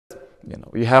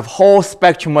you have whole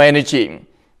spectrum of energy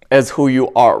as who you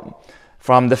are,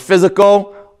 from the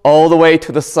physical all the way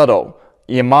to the subtle.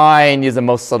 Your mind is the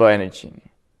most subtle energy.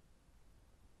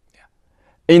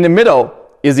 In the middle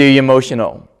is your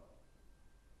emotional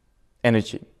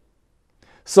energy.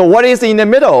 So what is in the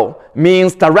middle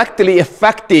means directly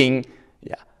affecting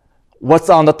what's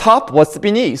on the top, what's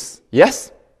beneath.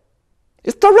 Yes?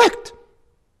 It's direct.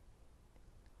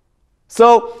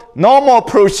 So normal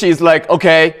approach is like,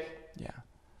 okay,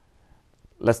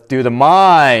 let's do the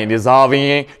mind,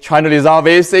 trying to resolve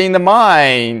everything in the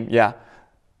mind.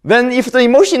 Then if the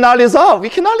emotion not resolved, we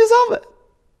cannot resolve it.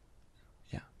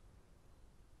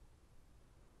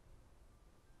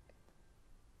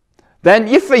 Then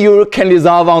if you can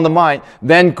resolve on the mind,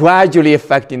 then gradually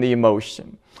affecting the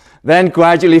emotion, then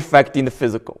gradually affecting the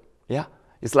physical.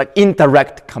 It's like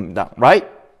indirect come down, right?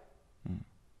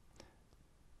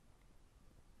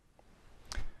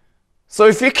 So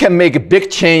if you can make a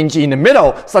big change in the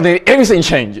middle, suddenly everything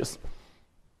changes.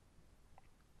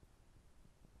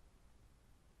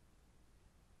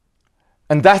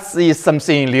 And that is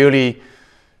something really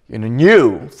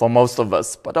new for most of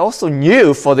us, but also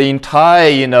new for the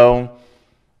entire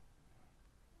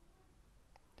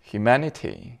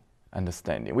humanity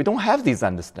understanding. We don't have this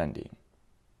understanding.